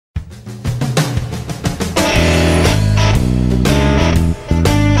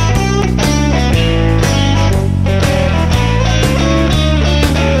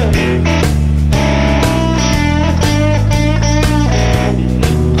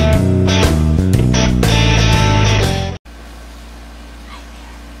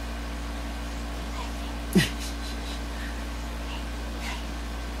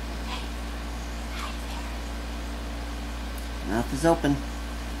is open.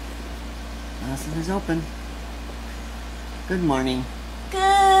 Allison is open. Good morning.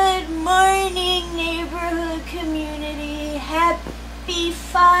 Good morning, neighborhood community. Happy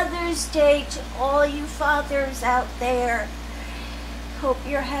Father's Day to all you fathers out there. Hope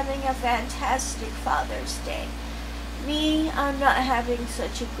you're having a fantastic Father's Day. Me, I'm not having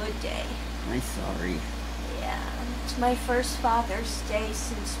such a good day. I'm sorry. Yeah, it's my first Father's Day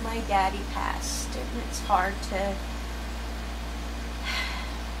since my daddy passed, and it's hard to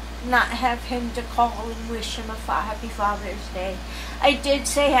not have him to call and wish him a happy Father's Day. I did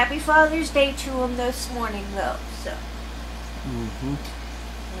say happy Father's Day to him this morning, though, so. Mm-hmm.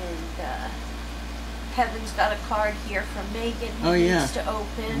 And, Kevin's got a card here from Megan he needs to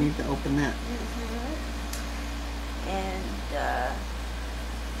open. I need to open that. And,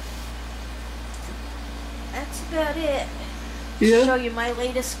 that's about it. Yeah. Show you my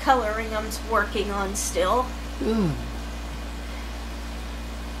latest coloring I'm working on still. Ooh.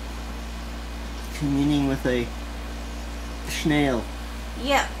 Communing with a snail.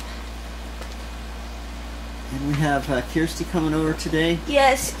 Yep. And we have Kirsty coming over today.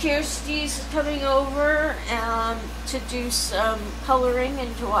 Yes, Kirsty's coming over to do some coloring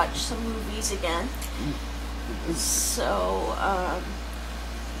and to watch some movies again. So,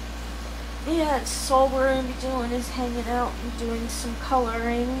 yeah, it's all we're going to be doing is hanging out and doing some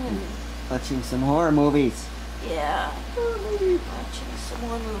coloring and watching some horror movies. Yeah, watching some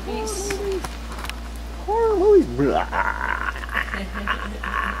more movies. Horror movies.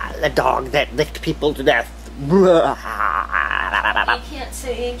 The dog that licked people to death. You can't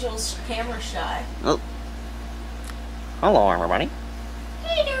say Angel's camera shy. Oh. Hello, everybody.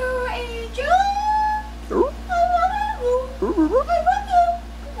 Hello, Angel.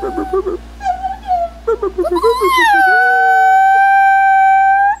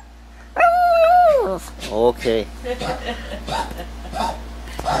 Okay.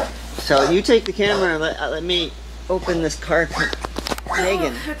 So you take the camera and let me open this card for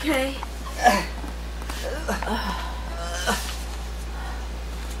Megan. Oh, okay.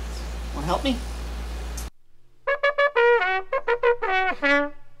 Want to help me?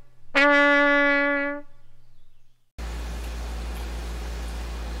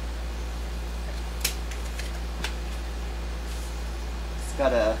 It's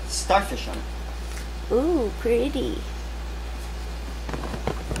got a starfish on it. Ooh, pretty.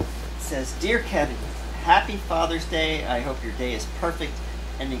 It says, Dear Kevin, happy Father's Day. I hope your day is perfect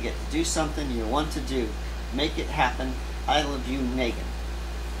and you get to do something you want to do. Make it happen. I love you, Megan.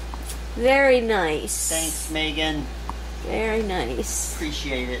 Very nice. Thanks, Megan. Very nice.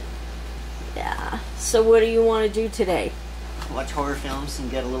 Appreciate it. Yeah. So what do you want to do today? Watch horror films and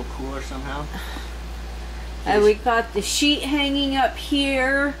get a little cooler somehow. We got the sheet hanging up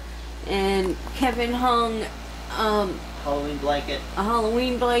here, and Kevin hung Halloween blanket. a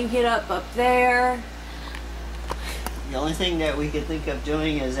Halloween blanket up there. The only thing that we could think of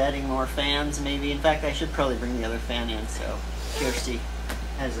doing is adding more fans, maybe. In fact, I should probably bring the other fan in, so Kirsty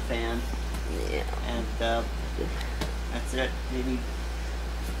has a fan. Yeah. And that's it. Maybe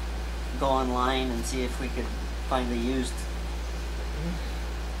go online and see if we could find the used.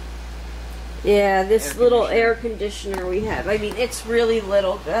 Yeah, this little air conditioner we have. I mean, it's really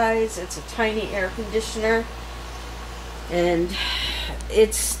little, guys. It's a tiny air conditioner. And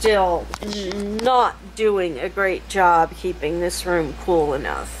it's still not doing a great job keeping this room cool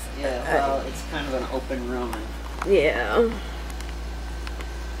enough. Yeah, well, it's kind of an open room. And yeah.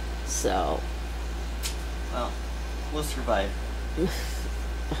 So. Well, we'll survive.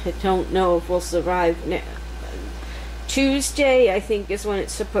 I don't know if we'll survive now. Tuesday, I think, is when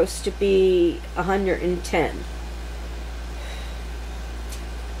it's supposed to be 110.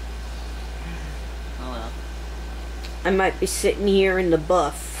 Oh well. I might be sitting here in the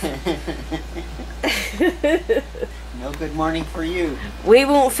buff. No good morning for you. We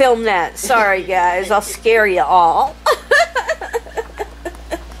won't film that. Sorry, guys. I'll scare you all.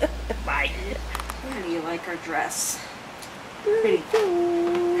 Bye. How do you like our dress? Pretty. I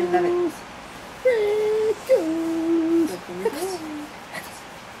love it. Angel.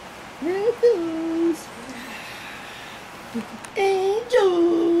 Angel.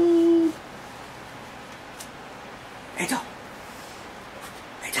 Angel.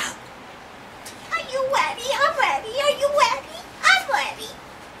 Are you ready? I'm ready. Are you ready? I'm ready.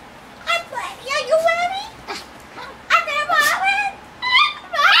 I'm ready. Are you ready? I'm ready. Are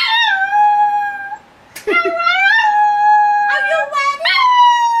you ready?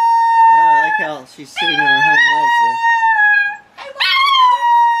 Oh, I like how she's sitting on her hind legs there.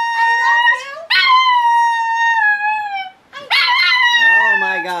 Oh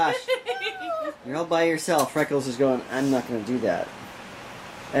my gosh. You're all by yourself. yourself. Freckles is going, I'm not going to do that.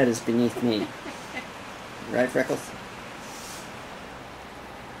 That is beneath me. Right, Freckles?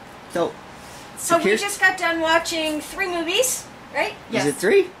 So we just got done watching 3 movies, right? Yes. Is it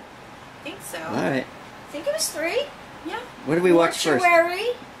 3? I think so. Alright. I think it was 3. Yeah. What did we watch first? Mortuary.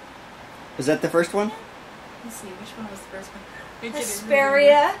 Was that the first one? Let's see, which one was the first one?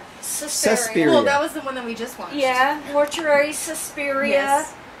 Suspiria. Suspiria. Well, that was the one that we just watched. Yeah, Mortuary, Suspiria.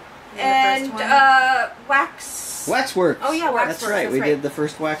 Yes. And Waxworks. Oh yeah, Waxworks. That's right. We did the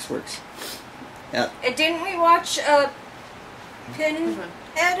first Waxworks. Yeah. And didn't we watch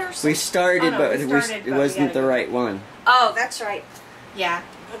Pinhead or something? We started, but it wasn't the right one. Oh, that's right. Yeah.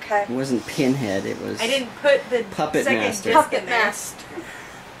 Okay. It wasn't Pinhead. It was. I didn't put the Puppet second Master. disc Puppet in there. Master.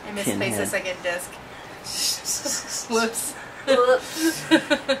 I misplaced the second disc. Whoops.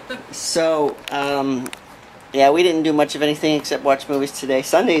 So, yeah, we didn't do much of anything except watch movies today.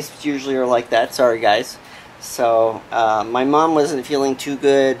 Sundays usually are like that. Sorry, guys. So, my mom wasn't feeling too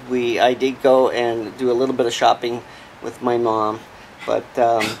good. I did go and do a little bit of shopping with my mom, but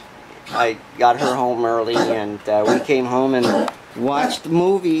I got her home early, and we came home and watched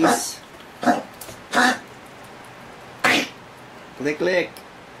movies. Click, click.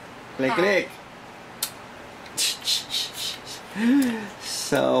 Click, click.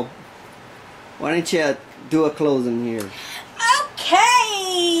 So, why don't you do a closing here?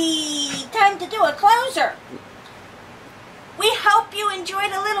 Okay, time to do a closer. We hope you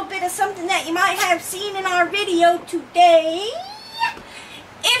enjoyed a little bit of something that you might have seen in our video today.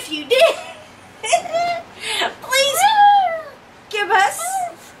 If you did, please give us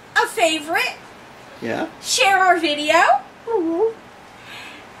a favorite. Yeah. Share our video.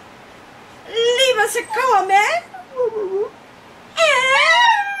 Leave us a comment. And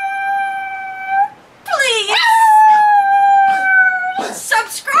please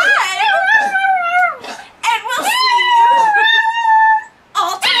subscribe. And we'll see you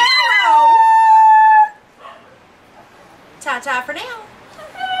all tomorrow. Ta-ta for now.